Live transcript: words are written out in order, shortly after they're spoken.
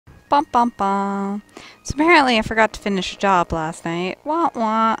Bum bum bum. So apparently I forgot to finish a job last night. Wah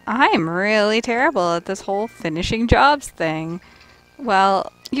wah. I'm really terrible at this whole finishing jobs thing.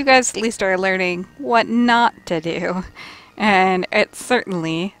 Well, you guys at least are learning what not to do. And it's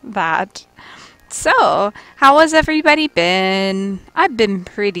certainly that. So, how has everybody been? I've been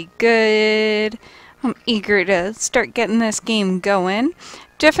pretty good. I'm eager to start getting this game going.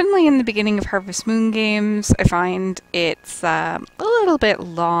 Definitely in the beginning of Harvest Moon games, I find it's a little bit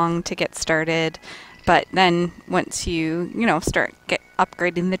long to get started. But then once you start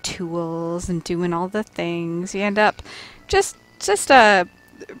upgrading the tools and doing all the things, you end up just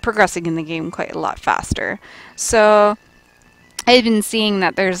progressing in the game quite a lot faster. So I've been seeing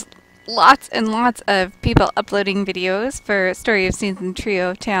that there's lots and lots of people uploading videos for Story of Seasons and Trio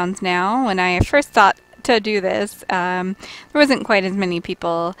of Towns now. When I first thought to do this, there wasn't quite as many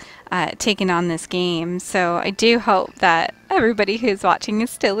people taking on this game, so I do hope that everybody who's watching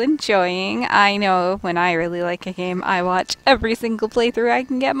is still enjoying. I know when I really like a game, I watch every single playthrough I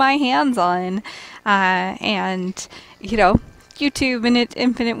can get my hands on, and YouTube and its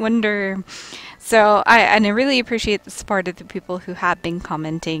infinite wonder. So I really appreciate the support of the people who have been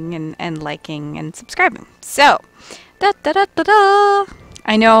commenting and liking and subscribing. So, da da da da da.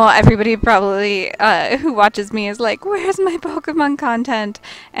 I know everybody probably who watches me is like, where's my Pokemon content?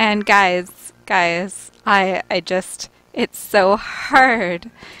 And guys, I just, it's so hard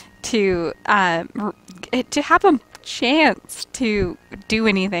to have a chance to do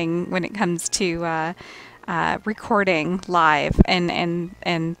anything when it comes to recording live,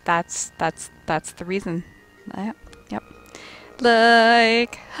 and that's the reason. Yep.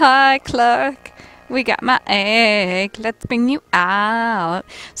 Look, hi Clark. We got my egg. Let's bring you out.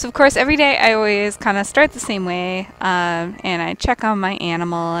 So of course every day I always kind of start the same way, and I check on my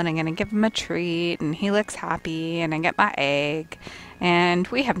animal and I'm gonna give him a treat and he looks happy and I get my egg. And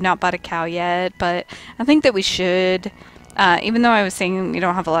we have not bought a cow yet, but I think that we should. Even though I was saying we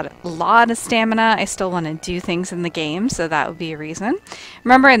don't have a lot of stamina, I still want to do things in the game, so that would be a reason.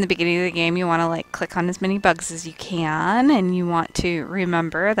 Remember, in the beginning of the game, you want to click on as many bugs as you can, and you want to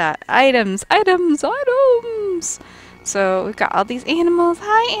remember that items. So we've got all these animals.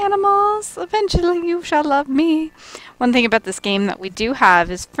 Hi, animals. Eventually, you shall love me. One thing about this game that we do have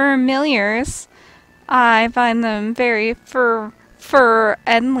is familiars. I find them very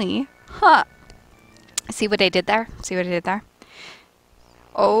friendly. Huh. See what I did there?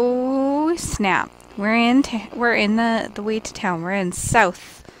 Oh snap! We're in the way to town. We're in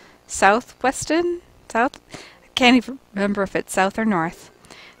southwestern. I can't even remember if it's south or north.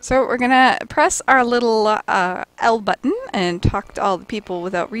 So we're gonna press our little L button and talk to all the people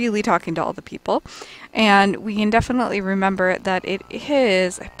without really talking to all the people, and we can definitely remember that it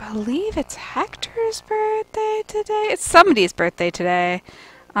is. I believe it's Hector's birthday today. It's somebody's birthday today.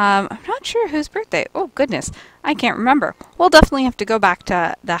 I'm not sure whose birthday. Oh, goodness. I can't remember. We'll definitely have to go back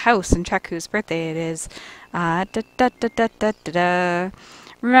to the house and check whose birthday it is.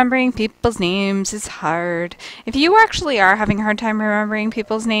 Remembering people's names is hard. If you actually are having a hard time remembering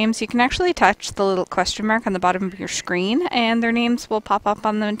people's names, you can actually touch the little question mark on the bottom of your screen, and their names will pop up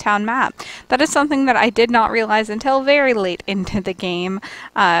on the town map. That is something that I did not realize until very late into the game,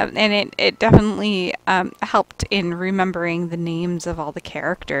 and it definitely helped in remembering the names of all the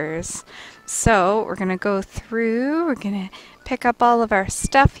characters. So we're going to go through, we're going to pick up all of our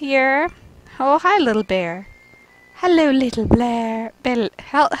stuff here. Oh, hi, little bear. Hello, little Blair.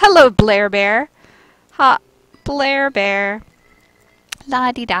 Hello, Blair Bear. Ha, Blair Bear.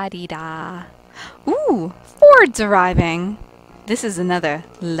 La-di-da-di-da. Ooh, Ford's arriving. This is another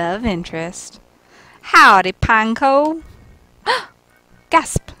love interest. Howdy, Pineco.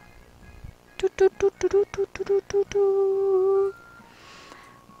 Gasp.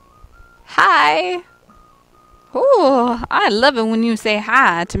 Hi. Ooh, I love it when you say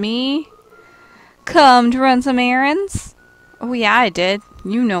hi to me. Come to run some errands? Oh yeah, I did.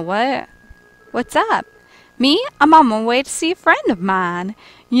 You know what? What's up? Me? I'm on my way to see a friend of mine.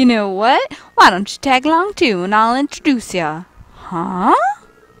 You know what? Why don't you tag along too and I'll introduce ya. Huh?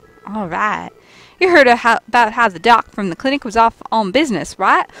 Alright. You heard about how the doc from the clinic was off on business,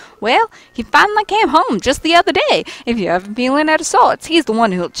 right? Well, he finally came home just the other day. If you're ever feeling out of sorts, he's the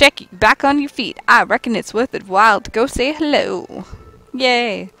one who'll check you back on your feet. I reckon it's worth it while to go say hello.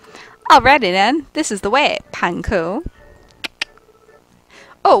 Yay. Alrighty then, this is the way, Pineco.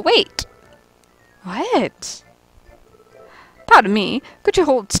 Oh, wait. What? Pardon me, could you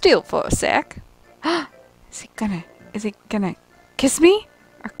hold still for a sec? Is he gonna kiss me?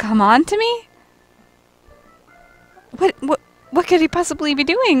 Or come on to me? What could he possibly be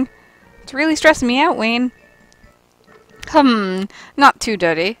doing? It's really stressing me out, Wayne. Not too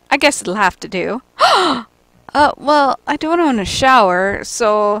dirty. I guess it'll have to do. Well, I don't own a shower,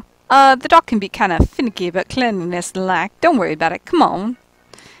 so, the dog can be kind of finicky about cleanliness and lack. Don't worry about it. Come on.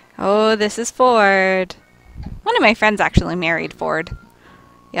 Oh, this is Ford. One of my friends actually married Ford.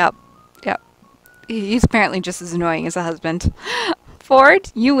 Yep. He's apparently just as annoying as a husband.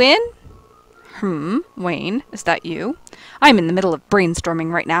 Ford, you in? Wayne, is that you? I'm in the middle of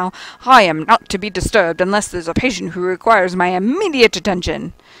brainstorming right now. I am not to be disturbed unless there's a patient who requires my immediate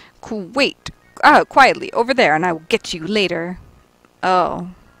attention. Wait, quietly, over there, and I will get you later.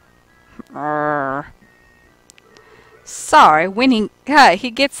 Oh. Sorry, when he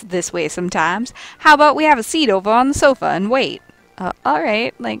gets this way sometimes. How about we have a seat over on the sofa and wait?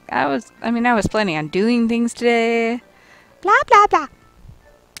 Alright, like, I was planning on doing things today. Blah, blah, blah.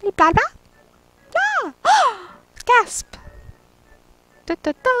 Blah, blah, blah. Gasp. Da,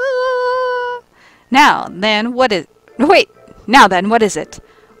 da, da. Now then, what is it?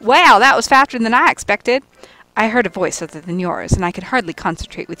 Wow, that was faster than I expected. I heard a voice other than yours, and I could hardly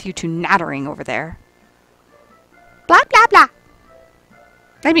concentrate with you two nattering over there. Blah, blah, blah.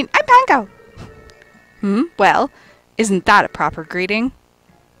 I'm Pineco. Well, isn't that a proper greeting?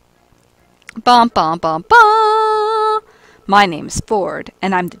 Bum, bum, bum, bum. My name's Ford,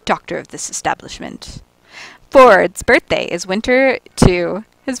 and I'm the doctor of this establishment. Ford's birthday is winter, too.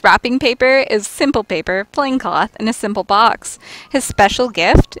 His wrapping paper is simple paper, plain cloth, and a simple box. His special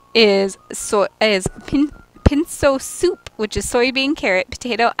gift is pinso soup, which is soybean, carrot,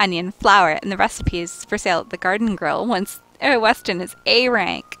 potato, onion, flour, and the recipe is for sale at the Garden Grill. Weston is A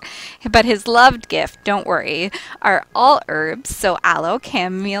rank. But his loved gift, don't worry, are all herbs, so aloe,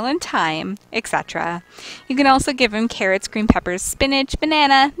 chamomile, and thyme, etc. You can also give him carrots, green peppers, spinach,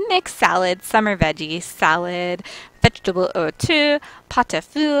 banana, mixed salad, summer veggie salad, vegetable au jus, pot au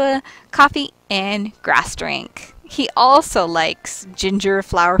feu, coffee, and grass drink. He also likes ginger,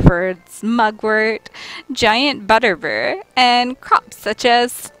 flower ferns, mugwort, giant butterbur, and crops such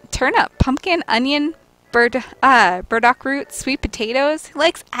as turnip, pumpkin, onion, burdock roots, sweet potatoes. He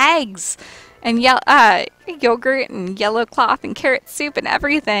likes eggs and yogurt and yellow cloth and carrot soup and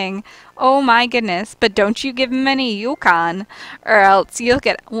everything. Oh my goodness, but don't you give him any Yukon or else you'll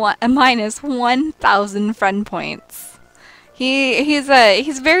get minus 1,000 friend points. He's a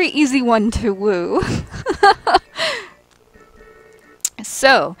very easy one to woo.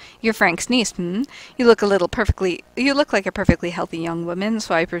 So, you're Frank's niece, You look like a perfectly healthy young woman,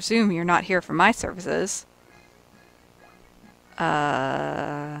 so I presume you're not here for my services.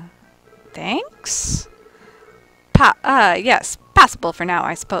 Thanks? Yes, passable for now,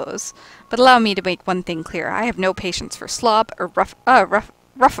 I suppose. But allow me to make one thing clear. I have no patience for slob or rough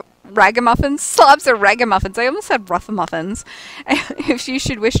ragamuffins. Slobs or ragamuffins. I almost said rough-muffins. If you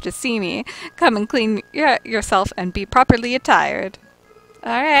should wish to see me, come and clean yourself and be properly attired.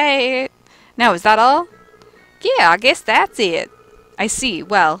 Alright. Now, is that all? Yeah, I guess that's it. I see.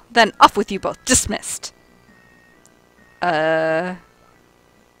 Well, then off with you both. Dismissed. Uh-huh.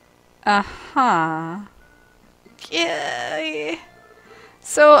 Yeah.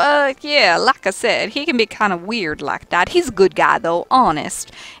 So, yeah, like I said, he can be kind of weird like that. He's a good guy, though,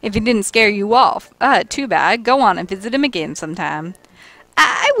 honest. If he didn't scare you off, too bad. Go on and visit him again sometime.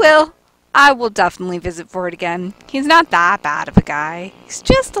 I will. I will definitely visit Ford again. He's not that bad of a guy. He's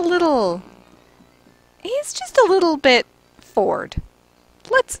just a little bit Ford.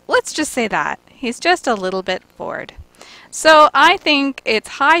 Let's just say that. He's just a little bit Ford. So I think it's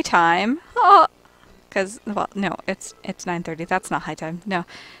high time. Oh, well, no, it's 9:30. That's not high time. No.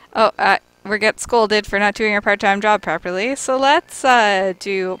 Oh, we get scolded for not doing our part-time job properly. So let's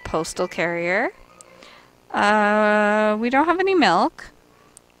do postal carrier. We don't have any milk.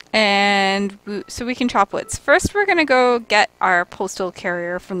 And so we can chop woods. First, we're going to go get our postal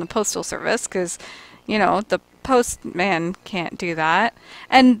carrier from the postal service because, you know, the postman can't do that.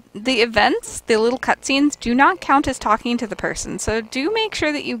 And the events, the little cutscenes, do not count as talking to the person. So do make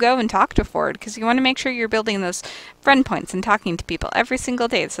sure that you go and talk to Ford because you want to make sure you're building those friend points and talking to people every single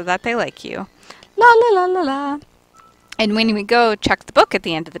day so that they like you. La la la la la. And when we go check the book at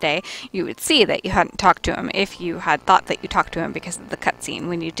the end of the day, you would see that you hadn't talked to him if you had thought that you talked to him because of the cutscene,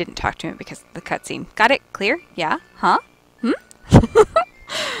 when you didn't talk to him because of the cutscene. Got it? Clear? Yeah? Huh?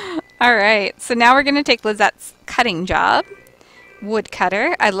 Alright, so now we're going to take Lizette's cutting job.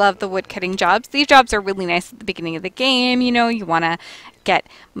 Woodcutter. I love the woodcutting jobs. These jobs are really nice at the beginning of the game. You know, you want to get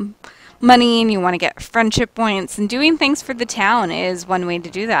money and you want to get friendship points, and doing things for the town is one way to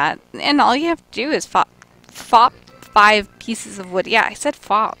do that. And all you have to do is fop 5 pieces of wood. Yeah, I said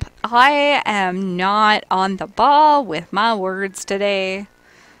fop. I am not on the ball with my words today.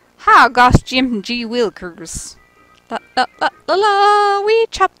 Hi, gosh, Jim G. Wilkers. La la la la la, we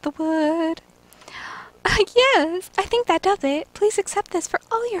chopped the wood. Yes, I think that does it. Please accept this for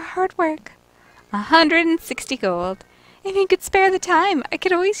all your hard work. 160 gold. If you could spare the time, I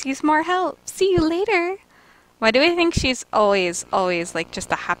could always use more help. See you later. Why do I think she's always, like just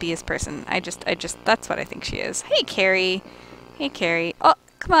the happiest person? That's what I think she is. Hey, Carrie. Hey, Carrie. Oh,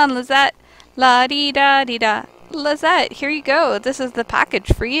 come on, Lizette. La-dee-da-dee-da. Lizette, here you go. This is the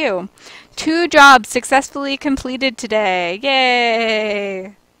package for you. 2 jobs successfully completed today.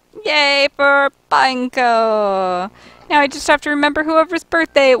 Yay! Yay for Pineco! Now I just have to remember whoever's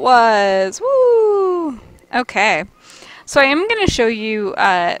birthday it was. Woo! Okay. So I am going to show you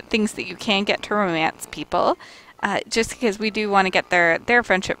things that you can get to romance people. Just because we do want to get their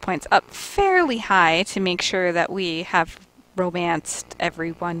friendship points up fairly high to make sure that we have romanced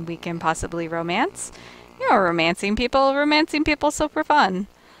everyone we can possibly romance. You know, romancing people super fun.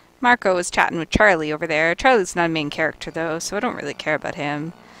 Marco was chatting with Charlie over there. Charlie's not a main character though, so I don't really care about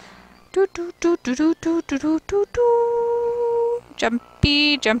him. Do do do do do do do do do do.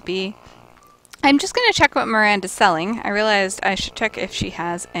 Jumpy, jumpy. I'm just gonna check what Miranda's selling. I realized I should check if she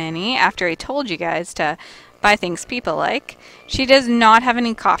has any after I told you guys to buy things people like. She does not have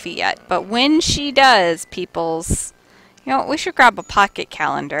any coffee yet, but when she does, peoples, you know, we should grab a pocket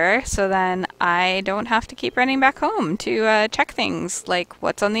calendar so then I don't have to keep running back home to check things like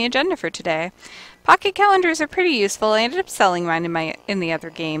what's on the agenda for today. Pocket calendars are pretty useful. I ended up selling mine in the other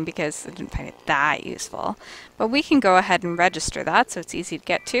game because I didn't find it that useful. But we can go ahead and register that so it's easy to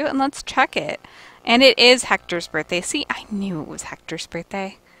get to, and let's check it. And it is Hector's birthday. See, I knew it was Hector's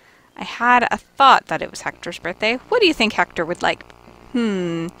birthday. I had a thought that it was Hector's birthday. What do you think Hector would like?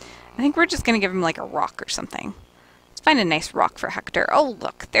 I think we're just going to give him like a rock or something. Let's find a nice rock for Hector. Oh,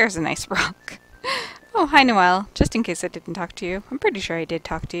 look, there's a nice rock. Oh, hi, Noelle. Just in case I didn't talk to you. I'm pretty sure I did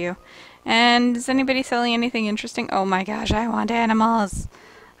talk to you. And is anybody selling anything interesting? Oh my gosh, I want animals.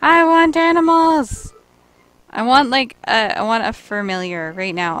 I want animals. I want a familiar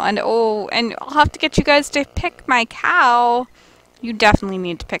right now. And oh, and I'll have to get you guys to pick my cow. You definitely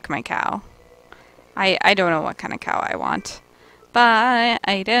need to pick my cow. I don't know what kind of cow I want. Buy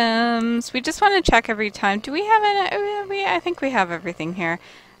items. We just want to check every time. Do we have any? I think we have everything here.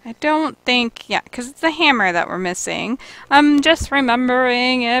 I don't think, yeah, because it's the hammer that we're missing. I'm just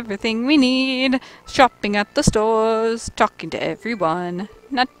remembering everything we need. Shopping at the stores, talking to everyone.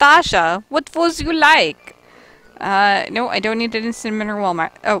 Natasha, what was you like? No, I don't need it in Cinnamon or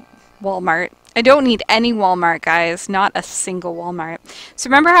Walmart. Oh, Walmart. I don't need any Walmart, guys. Not a single Walmart. So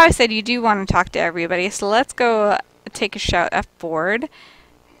remember how I said you do want to talk to everybody. So let's go take a shout at Ford.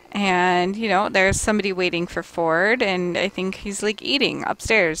 And, you know, there's somebody waiting for Ford, and I think he's, like, eating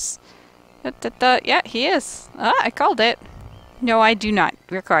upstairs. Yeah, he is. Ah, I called it. No, I do not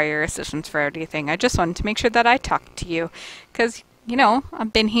require your assistance for everything. I just wanted to make sure that I talked to you. Because, you know,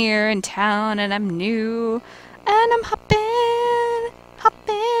 I've been here in town, and I'm new. And I'm hopping.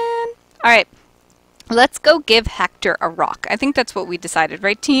 Alright, let's go give Hector a rock. I think that's what we decided,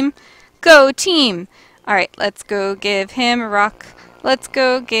 right, team? Go, team! Alright, let's go give him a rock. Let's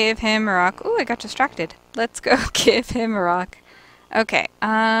go give him a rock. Ooh, I got distracted. Let's go give him a rock. Okay.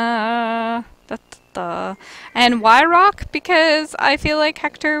 And why rock? Because I feel like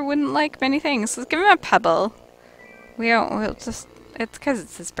Hector wouldn't like many things. Let's give him a pebble. It's because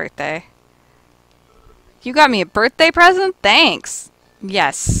it's his birthday. You got me a birthday present? Thanks.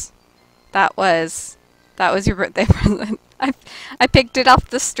 Yes. That was your birthday present. I picked it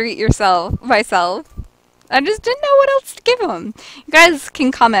off the street myself. I just didn't know what else to give him. You guys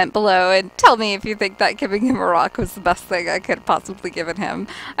can comment below and tell me if you think that giving him a rock was the best thing I could have possibly given him.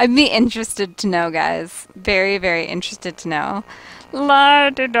 I'd be interested to know, guys. Very, very interested to know.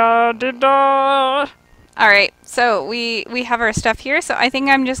 La-di-da-di-da. Alright, so we have our stuff here, so I think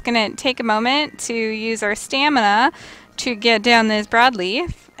I'm just going to take a moment to use our stamina to get down this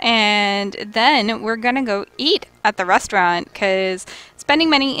broadleaf, and then we're going to go eat at the restaurant, because spending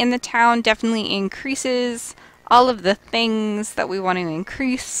money in the town definitely increases all of the things that we want to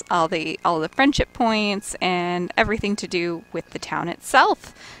increase, all the friendship points, and everything to do with the town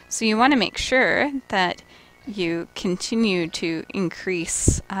itself. So you want to make sure that you continue to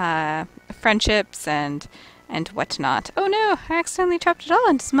increase friendships and whatnot. Oh no, I accidentally chopped it all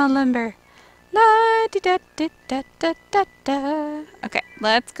into small lumber. La di da di da da da da. Okay,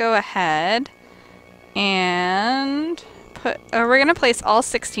 let's go ahead and we're gonna place all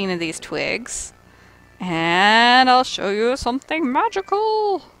 16 of these twigs, and I'll show you something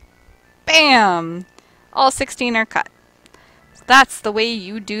magical. Bam! All 16 are cut. So that's the way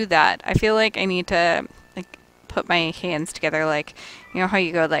you do that. I feel like I need to like put my hands together, like, you know how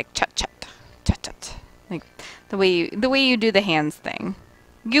you go like chat chat chat chat. Like The way you do the hands thing.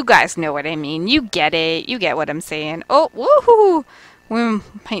 You guys know what I mean. You get it. You get what I'm saying. Oh, woohoo! We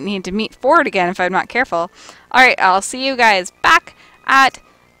might need to meet Ford again if I'm not careful. Alright, I'll see you guys back at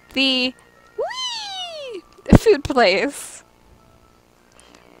the food place.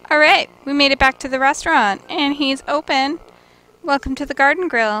 Alright, we made it back to the restaurant, and he's open. Welcome to the Garden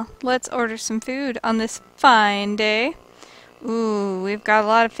Grill. Let's order some food on this fine day. Ooh, we've got a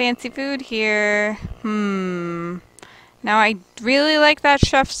lot of fancy food here. Now I really like that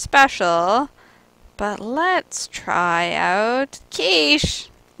chef special, but let's try out quiche.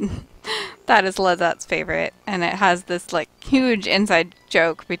 That is Lizette's favorite, and it has this like huge inside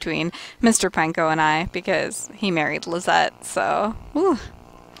joke between Mr. Pineco and I because he married Lizette. So, ooh.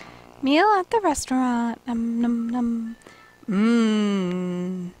 Meal at the restaurant. Nom nom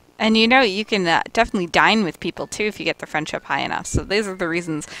nom. And you know, you can definitely dine with people too if you get the friendship high enough. So these are the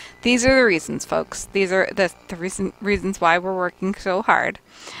reasons. These are the reasons, folks. These are the reasons why we're working so hard.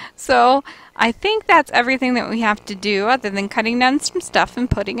 So I think that's everything that we have to do other than cutting down some stuff and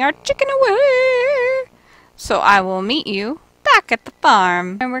putting our chicken away. So I will meet you back at the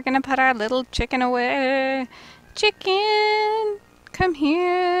farm. And we're going to put our little chicken away. Chicken, come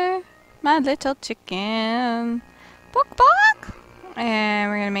here. My little chicken. Bok bok. And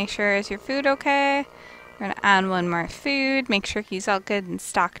we're going to make sure, is your food okay? We're going to add one more food, make sure he's all good and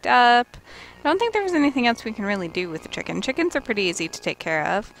stocked up. I don't think there's anything else we can really do with the chicken. Chickens are pretty easy to take care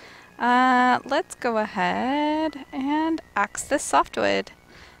of. Let's go ahead and axe this softwood.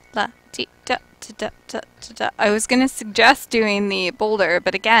 I was going to suggest doing the boulder,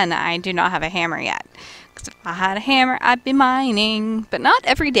 but again, I do not have a hammer yet. Because if I had a hammer, I'd be mining. But not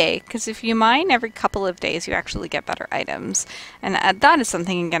every day, because if you mine every couple of days, you actually get better items. And that is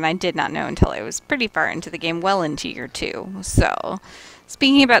something, again, I did not know until I was pretty far into the game, well into year 2. So,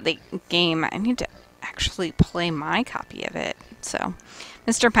 speaking about the game, I need to actually play my copy of it. So,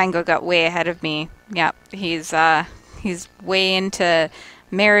 Mr. Pineco got way ahead of me. Yep, he's way into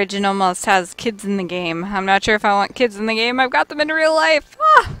marriage and almost has kids in the game. I'm not sure if I want kids in the game. I've got them in real life.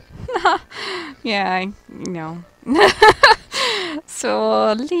 Ah! Yeah, I know.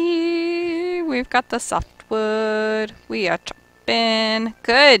 So, we've got the softwood. We are chopping.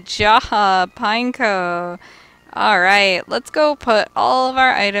 Good job, Pineco. Alright, let's go put all of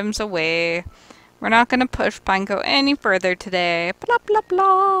our items away. We're not going to push Pineco any further today. Blah, blah,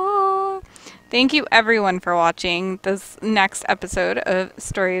 blah. Thank you everyone for watching this next episode of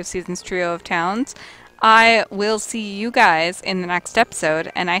Story of Seasons Trio of Towns. I will see you guys in the next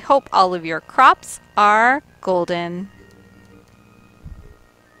episode, and I hope all of your crops are golden.